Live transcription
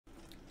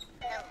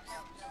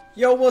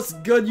Yo, what's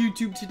good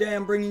YouTube? Today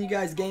I'm bringing you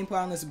guys gameplay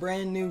on this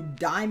brand new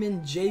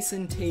Diamond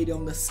Jayson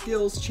Tatum, the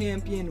skills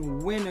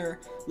champion winner.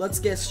 Let's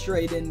get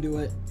straight into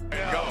it. Go.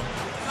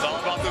 It's all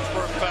about this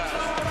first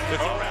pass.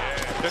 It's a wrap.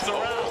 It's a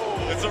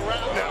wrap. It's a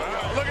wrap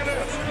now. Look at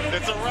this.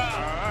 It's a wrap.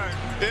 All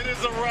right. It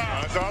is a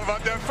wrap. It's all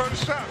about that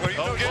first shot. Well, you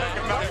know,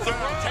 it's a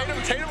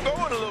wrap. Tatum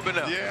going a little bit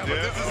now. Yeah,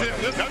 but this is it.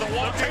 This is the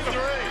 1, 2,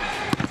 3.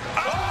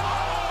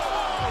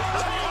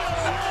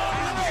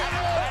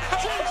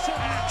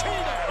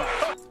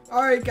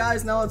 Alright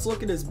guys, now let's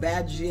look at his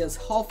badge. He has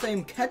Hall of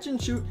Fame catch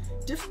and shoot,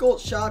 difficult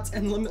shots,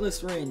 and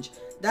limitless range.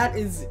 That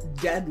is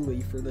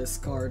deadly for this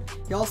card.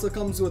 He also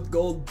comes with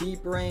gold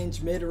deep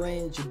range, mid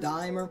range,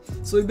 dimer.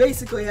 So he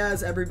basically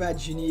has every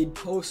badge you need.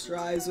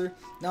 Posterizer.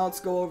 Now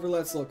let's go over,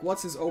 let's look.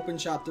 What's his open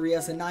shot 3? He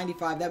has a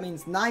 95. That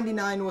means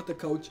 99 with the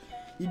coach.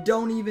 You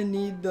don't even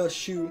need the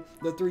shoe,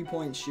 the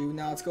 3-point shoe.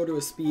 Now let's go to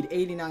his speed,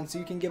 89. So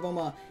you can give him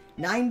a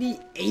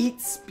 98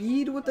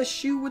 speed with the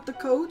shoe with the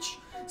coach.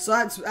 So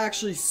that's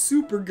actually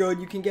super good.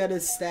 You can get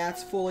his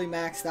stats fully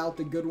maxed out,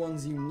 the good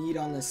ones you need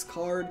on this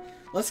card.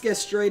 Let's get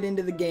straight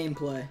into the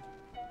gameplay.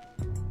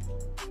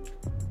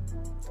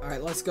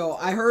 Alright, let's go.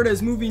 I heard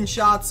his moving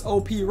shots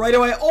OP right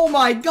away. Oh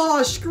my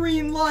gosh,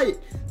 green light!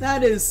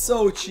 That is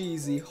so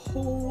cheesy.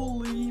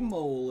 Holy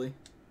moly.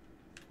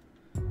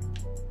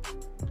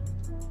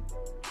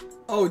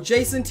 Oh,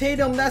 Jayson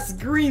Tatum, that's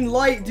green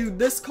light, dude.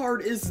 This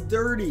card is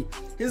dirty.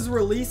 His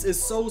release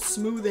is so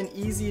smooth and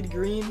easy to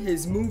green.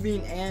 His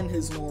moving and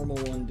his normal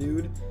one,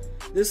 dude.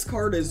 This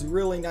card is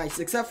really nice,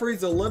 except for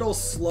he's a little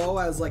slow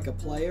as like a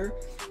player.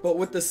 But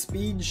with the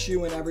speed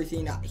shoe and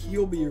everything,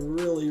 he'll be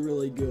really,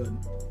 really good.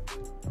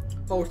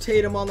 Oh,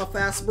 Tatum on the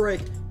fast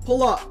break.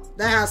 Pull up.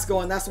 That's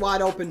going. That's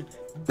wide open.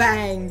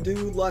 Bang,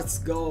 dude. Let's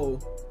go.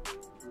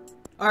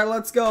 Alright,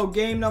 let's go.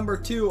 Game number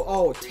 2.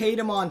 Oh,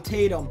 Tatum on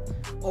Tatum.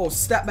 Oh,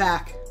 step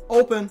back.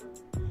 Open.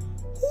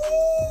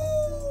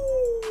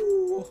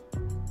 Ooh.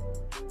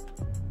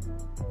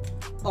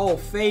 Oh,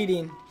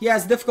 fading. He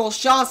has difficult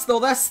shots, though.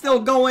 That's still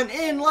going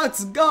in.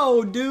 Let's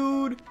go,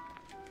 dude.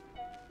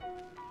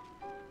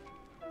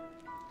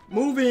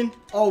 Moving.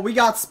 Oh, we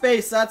got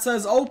space. That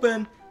says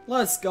open.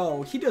 Let's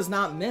go. He does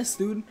not miss,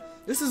 dude.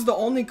 This is the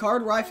only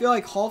card where I feel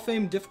like Hall of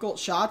Fame difficult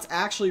shots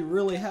actually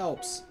really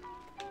helps.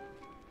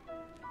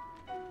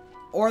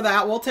 Or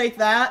that. We'll take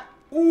that.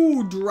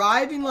 Ooh,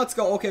 driving. Let's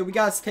go. Okay, we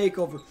got his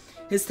takeover.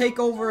 His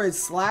takeover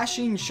is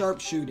slashing,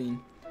 sharpshooting.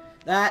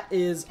 That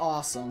is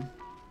awesome.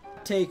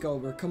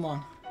 Takeover. Come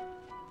on.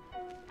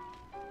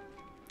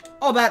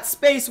 Oh, that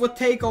space with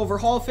takeover.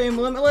 Hall of Fame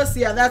limitless.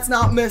 Yeah, that's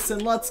not missing.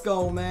 Let's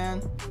go,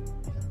 man.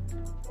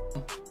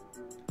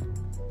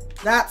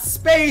 That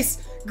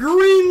space.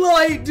 Green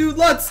light, dude.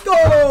 Let's go.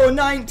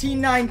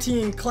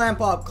 1919.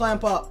 Clamp up.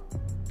 Clamp up.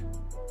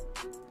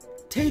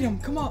 Tatum,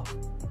 come up.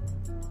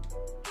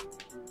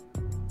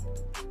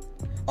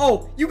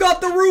 Oh, you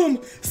got the room.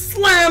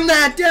 Slam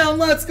that down.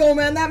 Let's go,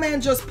 man. That man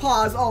just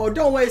paused. Oh,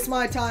 don't waste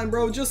my time,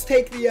 bro. Just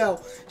take the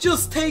L.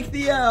 Just take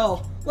the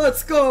L.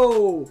 Let's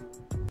go.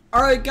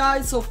 Alright,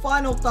 guys. So,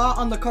 final thought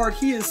on the card.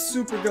 He is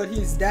super good.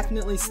 He's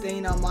definitely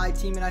staying on my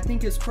team. And I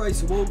think his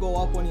price will go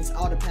up when he's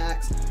out of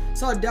packs.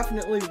 So, I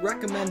definitely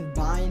recommend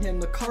buying him.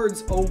 The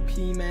card's OP,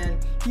 man.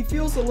 He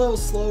feels a little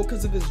slow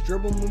because of his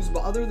dribble moves.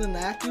 But other than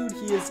that, dude,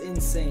 he is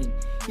insane.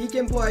 He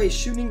can play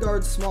shooting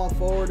guard, small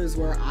forward is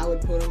where I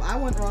would put him. I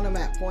wouldn't run him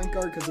at point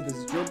guard because of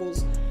his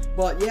dribbles.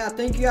 But yeah,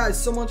 thank you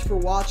guys so much for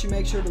watching.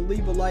 Make sure to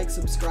leave a like,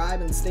 subscribe,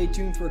 and stay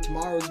tuned for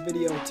tomorrow's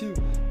video too.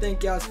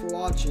 Thank you guys for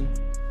watching.